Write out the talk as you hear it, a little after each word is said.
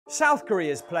South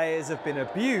Korea's players have been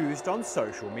abused on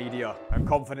social media, and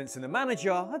confidence in the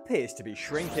manager appears to be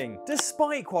shrinking,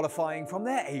 despite qualifying from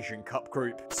their Asian Cup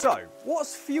group. So,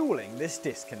 what's fueling this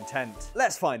discontent?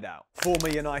 Let's find out. Former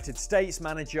United States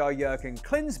manager Jurgen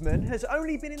Klinsmann has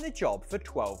only been in the job for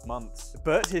 12 months,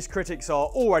 but his critics are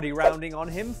already rounding on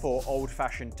him for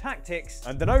old-fashioned tactics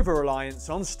and an over-reliance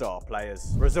on star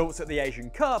players. Results at the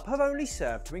Asian Cup have only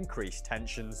served to increase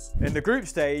tensions. In the group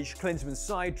stage, Klinsmann's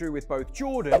side drew with both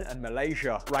Jordan and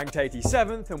Malaysia, ranked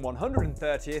 87th and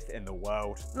 130th in the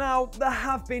world. Now, there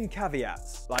have been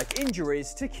caveats, like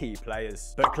injuries to key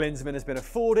players, but Klinsmann has been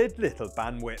afforded little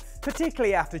bandwidth,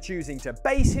 particularly after choosing to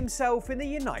base himself in the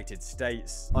United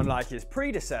States, unlike his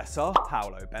predecessor,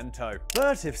 Paulo Bento.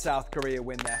 But if South Korea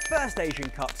win their first Asian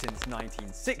Cup since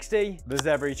 1960, there's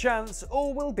every chance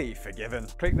all will be forgiven.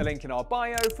 Click the link in our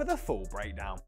bio for the full breakdown.